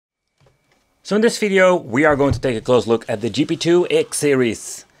So in this video we are going to take a close look at the GP2X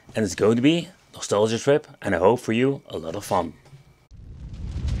series, and it's going to be a nostalgia trip and I hope for you a lot of fun.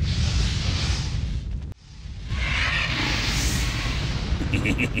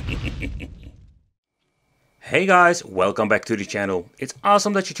 Hey guys, welcome back to the channel. It's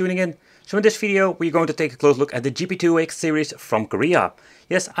awesome that you're tuning in. So in this video we're going to take a close look at the GP2X series from Korea.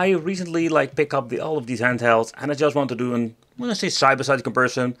 Yes, I recently picked up all of these handhelds and I just want to do an, I want to say side-by-side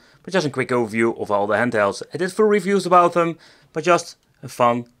comparison, but just a quick overview of all the handhelds. I did full reviews about them, but just a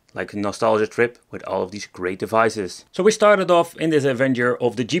fun nostalgia trip with all of these great devices. So we started off in this adventure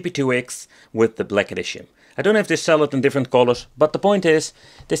of the GP2X with the black edition. I don't know if they sell it in different colors, but the point is,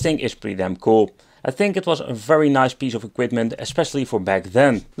 this thing is pretty damn cool. I think it was a very nice piece of equipment, especially for back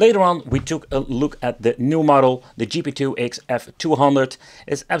then. Later on, we took a look at the new model, the GP2X F200.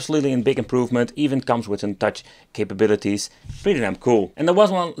 It's absolutely a big improvement, even comes with some touch capabilities. Pretty damn cool. And there was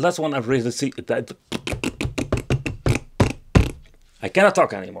one last one I've really seen. I cannot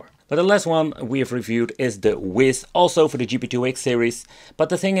talk anymore. But the last one we have reviewed is the Wiz, also for the GP2X series. But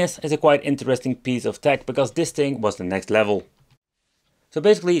the thing is, it's a quite interesting piece of tech because this thing was the next level. So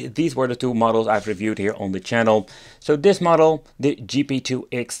basically these were the two models I've reviewed here on the channel. So this model, the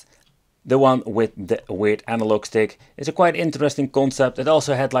GP2X, the one with the weird analog stick, is a quite interesting concept. It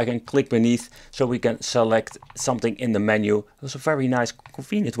also had a click beneath so we can select something in the menu. It was a very nice,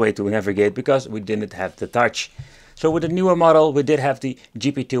 convenient way to navigate because we didn't have the touch. So with the newer model we did have the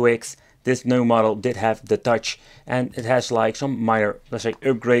GP2X. This new model did have the touch and it has some minor, let's say,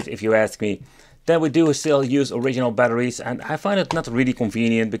 upgrades if you ask me. Then we do still use original batteries and I find it not really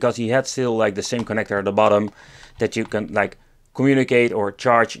convenient because he had still the same connector at the bottom that you can communicate or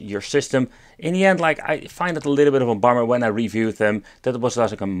charge your system. In the end, I find it a little bit of a bummer when I reviewed them that it was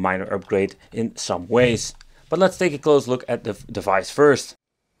a minor upgrade in some ways. But let's take a close look at the device first.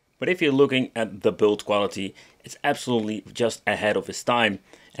 But if you're looking at the build quality, it's absolutely just ahead of its time.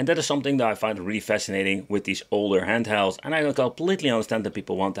 And that is something that I find really fascinating with these older handhelds, and I completely understand that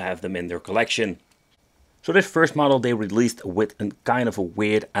people want to have them in their collection. So this first model they released with a kind of a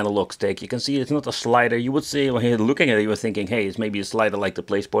weird analog stick. You can see it's not a slider. You would say when you're looking at it, you're thinking, hey, it's maybe a slider like the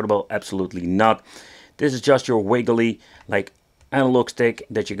Place Portable. Absolutely not. This is just your wiggly analog stick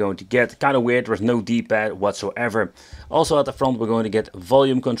that you're going to get. Kind of weird, there's no D-pad whatsoever. Also at the front we're going to get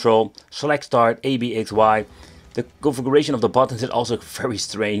volume control, select start, A, B, X, Y. The configuration of the buttons is also very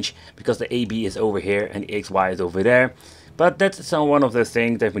strange because the AB is over here and the XY is over there. But that's one of the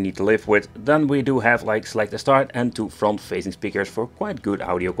things that we need to live with. Then we do have select the start and two front facing speakers for quite good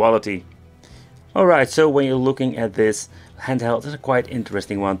audio quality. Alright, so when you're looking at this handheld, it's a quite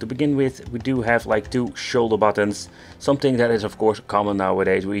interesting one. To begin with, we do have two shoulder buttons, something that is of course common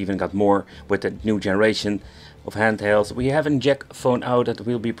nowadays. We even got more with the new generation of handhelds. We have a jack phone out that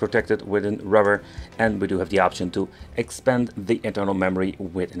will be protected with a rubber, and we do have the option to expand the internal memory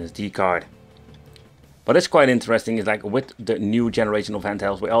with an SD card. But it's quite interesting is with the new generation of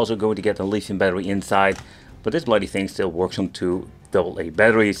handhelds we're also going to get a lithium battery inside, but this bloody thing still works on two AA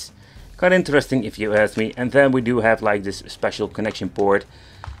batteries. Quite interesting if you ask me. And then we do have this special connection port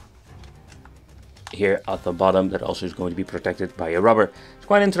here at the bottom that also is going to be protected by a rubber. It's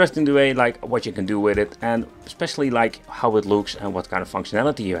quite interesting the way what you can do with it, and especially how it looks and what kind of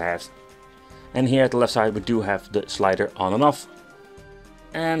functionality you have. And here at the left side we do have the slider on and off,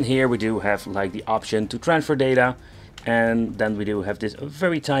 and here we do have the option to transfer data, and then we do have this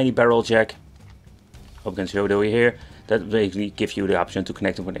very tiny barrel jack. I can show it over here. That basically gives you the option to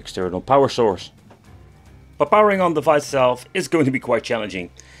connect it with an external power source. But powering on the device itself is going to be quite challenging.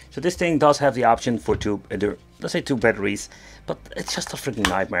 So this thing does have the option for let's say two batteries, but it's just a freaking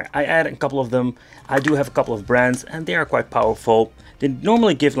nightmare. I add a couple of them. I do have a couple of brands and they are quite powerful. They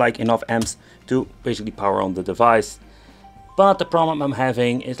normally give enough amps to basically power on the device. But the problem I'm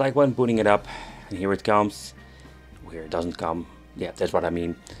having is when booting it up, and here it comes, where it doesn't come. Yeah, that's what I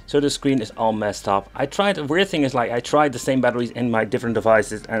mean. So the screen is all messed up. The weird thing is I tried the same batteries in my different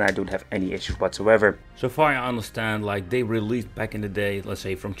devices and I don't have any issues whatsoever. So far I understand they released back in the day, let's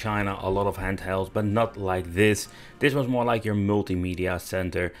say from China, a lot of handhelds, but not like this. This was more like your multimedia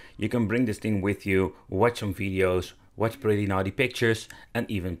center. You can bring this thing with you, watch some videos, watch pretty naughty pictures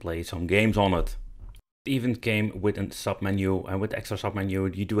and even play some games on it. It even came with a submenu, and with the extra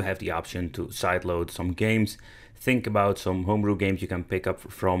submenu you do have the option to sideload some games. Think about some homebrew games you can pick up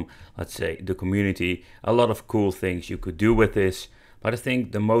from, let's say, the community. A lot of cool things you could do with this. But I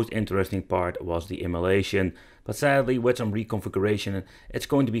think the most interesting part was the emulation. But sadly, with some reconfiguration, it's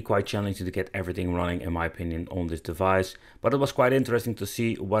going to be quite challenging to get everything running, in my opinion, on this device. But it was quite interesting to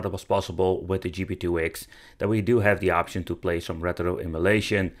see what was possible with the GP2X, that we do have the option to play some retro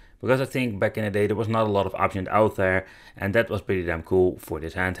emulation. because I think back in the day there was not a lot of options out there, and that was pretty damn cool for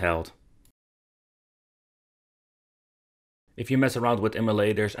this handheld. If you mess around with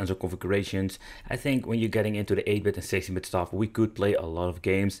emulators and some configurations, I think when you're getting into the 8-bit and 16-bit stuff, we could play a lot of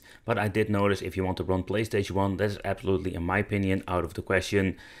games. But I did notice if you want to run PlayStation 1, that is absolutely, in my opinion, out of the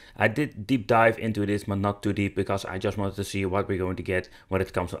question. I did deep dive into this, but not too deep, because I just wanted to see what we're going to get when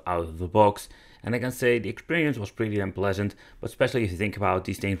it comes out of the box. And I can say the experience was pretty damn pleasant, but especially if you think about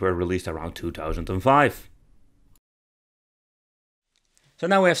these things were released around 2005. So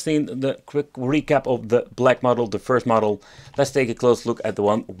now we have seen the quick recap of the black model, the first model. Let's take a close look at the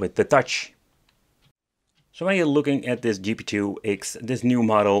one with the touch. So when you're looking at this GP2X, this new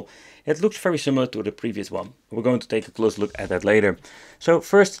model, it looks very similar to the previous one. We're going to take a close look at that later. So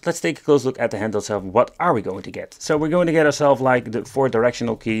first, let's take a close look at the handle itself. What are we going to get? So we're going to get ourselves like the 4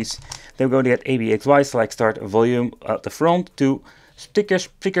 directional keys. Then we're going to get ABXY, select start, volume at the front, 2 speakers,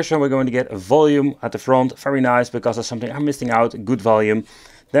 so we're going to get a volume at the front, very nice, because that's something I'm missing out, good volume.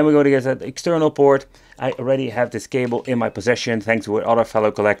 Then we're going to get that external port. I already have this cable in my possession thanks to another fellow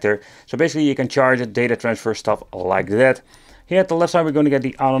collector. So basically you can charge it, data transfer, stuff like that. Here at the left side we're going to get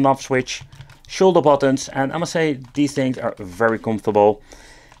the on and off switch, shoulder buttons, and I must say these things are very comfortable.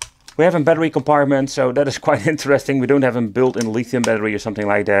 We have a battery compartment, so that is quite interesting. We don't have a built-in lithium battery or something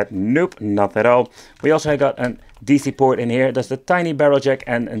like that. Nope, not at all. We also got a DC port in here. That's the tiny barrel jack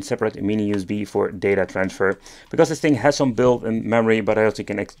and a separate mini USB for data transfer. Because this thing has some built-in memory, but I also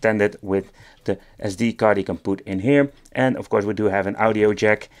can extend it with the SD card you can put in here. And of course we do have an audio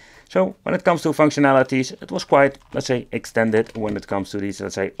jack. So when it comes to functionalities, it was quite, let's say, extended when it comes to these,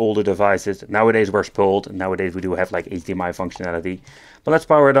 let's say, older devices. Nowadays we're spoiled. Nowadays we do have like HDMI functionality. But let's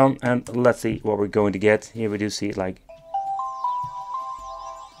power it on and let's see what we're going to get. Here we do see like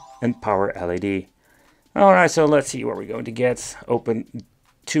and power LED. Alright, so let's see what we're going to get. Open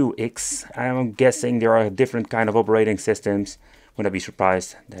 2X. I'm guessing there are different kind of operating systems. Wouldn't I be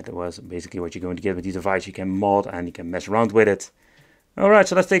surprised? That was basically what you're going to get with these devices. You can mod and you can mess around with it. Alright,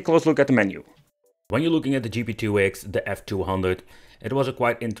 so let's take a close look at the menu. When you're looking at the GP2X, the F200, it was a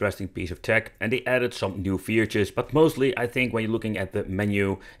quite interesting piece of tech and they added some new features, but mostly I think when you're looking at the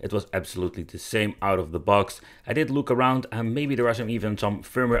menu, it was absolutely the same out of the box. I did look around and maybe there are even some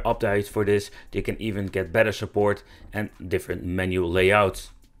firmware updates for this. You can even get better support and different menu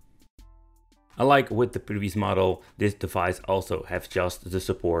layouts. Unlike with the previous model, this device also has just the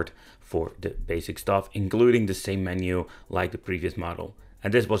support for the basic stuff, including the same menu like the previous model.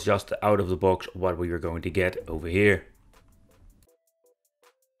 And this was just out of the box what we were going to get over here.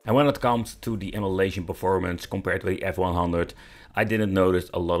 And when it comes to the emulation performance compared to the F100, I didn't notice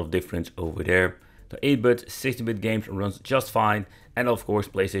a lot of difference over there. The 8-bit, 16-bit games runs just fine, and of course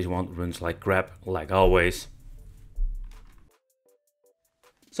PlayStation 1 runs like crap, like always.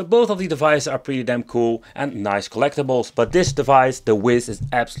 So both of the devices are pretty damn cool and nice collectibles, but this device, the Wiz, is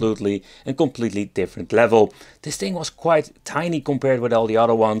absolutely a completely different level. This thing was quite tiny compared with all the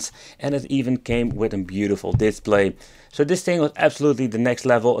other ones, and it even came with a beautiful display. So this thing was absolutely the next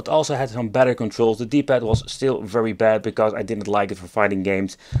level. It also had some better controls. The D-pad was still very bad because I didn't like it for fighting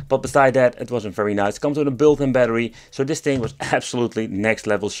games, but beside that it wasn't very nice. It comes with a built-in battery, so this thing was absolutely next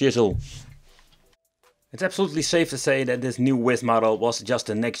level shizzle. It's absolutely safe to say that this new Wiz model was just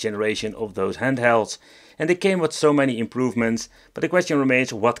the next generation of those handhelds. And they came with so many improvements, but the question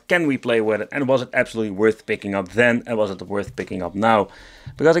remains, what can we play with it? And was it absolutely worth picking up then, and was it worth picking up now?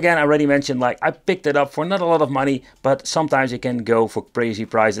 Because again, I already mentioned, like, I picked it up for not a lot of money, but sometimes you can go for crazy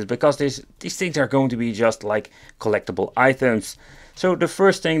prices, because these things are going to be just like collectible items. So the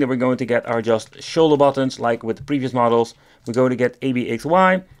first thing that we're going to get are just shoulder buttons, like with the previous models. We're going to get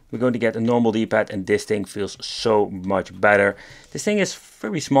ABXY. We're going to get a normal D-pad, and this thing feels so much better. This thing is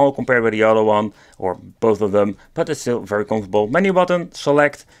very small compared with the other one, or both of them, but it's still very comfortable. Menu button,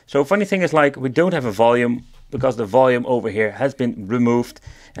 select. So funny thing is, like, we don't have a volume because the volume over here has been removed,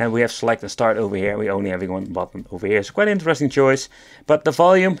 and we have select and start over here. We only have one button over here. It's quite an interesting choice. But the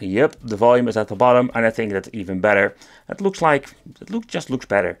volume, yep, the volume is at the bottom, and I think that's even better. It looks like, just looks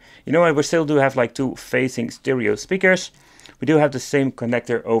better. You know what, we still do have like 2 facing stereo speakers. We do have the same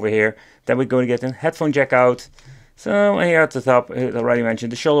connector over here. Then we're going to get a headphone jack out. So here at the top, I already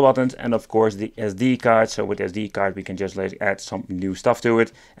mentioned the shoulder buttons and of course the SD card. So with the SD card, we can just add some new stuff to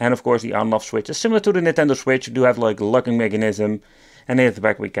it. And of course the on-off switch is similar to the Nintendo Switch. We do have like a locking mechanism. And here at the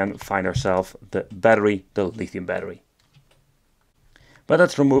back, we can find ourselves the battery, the lithium battery. But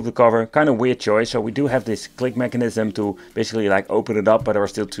let's remove the cover. Kind of weird choice. So we do have this click mechanism to basically like open it up, but there are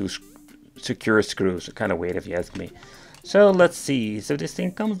still 2 secure screws. Kind of weird if you ask me. So let's see. So this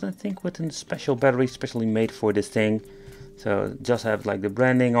thing comes, I think, with a special battery, specially made for this thing. So just have like the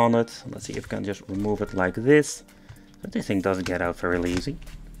branding on it. Let's see if I can just remove it like this. But this thing doesn't get out very easy.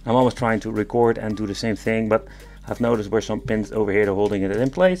 I'm always trying to record and do the same thing, but I've noticed where some pins over here are holding it in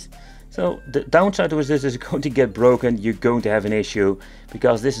place. So the downside to this is going to get broken. You're going to have an issue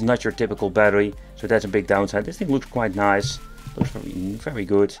because this is not your typical battery. So that's a big downside. This thing looks quite nice. Looks very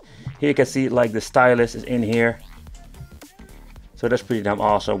good. Here you can see like the stylus is in here. So that's pretty damn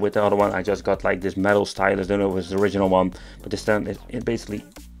awesome. With the other one I just got like this metal stylus. Don't know if it's the original one, but this one is basically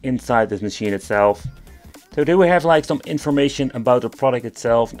inside this machine itself. So do we have like some information about the product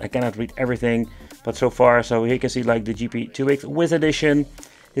itself? I cannot read everything, but so far, so here you can see like the GP2X Wiz edition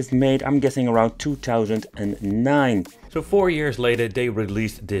is made, I'm guessing around 2009. So 4 years later they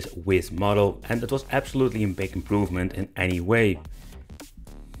released this Wiz model, and it was absolutely a big improvement in any way.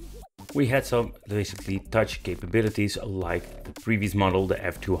 We had some basically touch capabilities like the previous model, the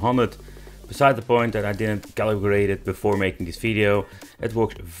F200. Beside the point that I didn't calibrate it before making this video, it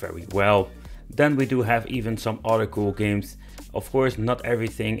works very well. Then we do have even some other cool games. Of course, not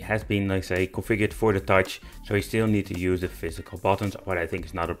everything has been, like say, configured for the touch, so you still need to use the physical buttons, but I think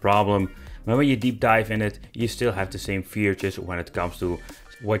it's not a problem. But when you deep dive in it, you still have the same features when it comes to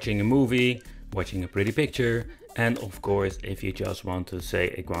watching a movie, watching a pretty picture, and of course, if you just want to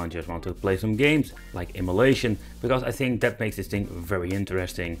say, I just want to play some games, like emulation, because I think that makes this thing very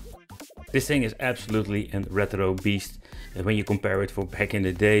interesting. This thing is absolutely a retro beast. And when you compare it for back in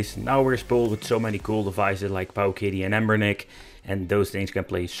the days, now we're spoiled with so many cool devices like Powkiddy and Embernick, and those things can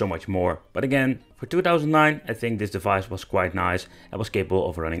play so much more. But again, for 2009, I think this device was quite nice and was capable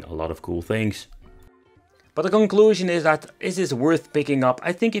of running a lot of cool things. But the conclusion is that, is this worth picking up?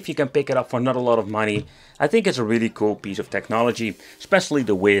 I think if you can pick it up for not a lot of money, I think it's a really cool piece of technology, especially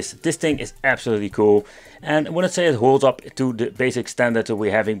the Wiz. This thing is absolutely cool. And I wouldn't say it holds up to the basic standard that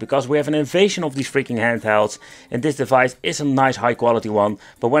we're having, because we have an invasion of these freaking handhelds, and this device is a nice high quality one,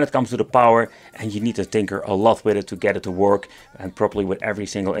 but when it comes to the power, and you need to tinker a lot with it to get it to work, and properly with every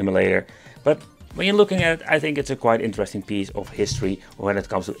single emulator. But when you're looking at it, I think it's a quite interesting piece of history when it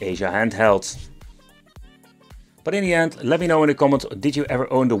comes to Asia handhelds. But in the end, let me know in the comments, did you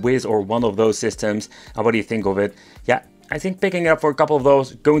ever own the Wiz or one of those systems, and what do you think of it? Yeah, I think picking it up for a couple of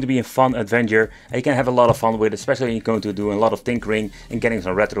those is going to be a fun adventure, and you can have a lot of fun with it, especially when you're going to do a lot of tinkering and getting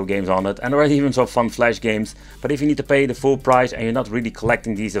some retro games on it, and there are even some fun flash games. But if you need to pay the full price and you're not really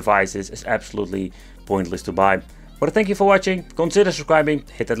collecting these devices, it's absolutely pointless to buy. But thank you for watching, consider subscribing,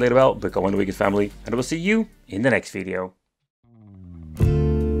 hit that little bell, become one of the Wicked family, and I will see you in the next video.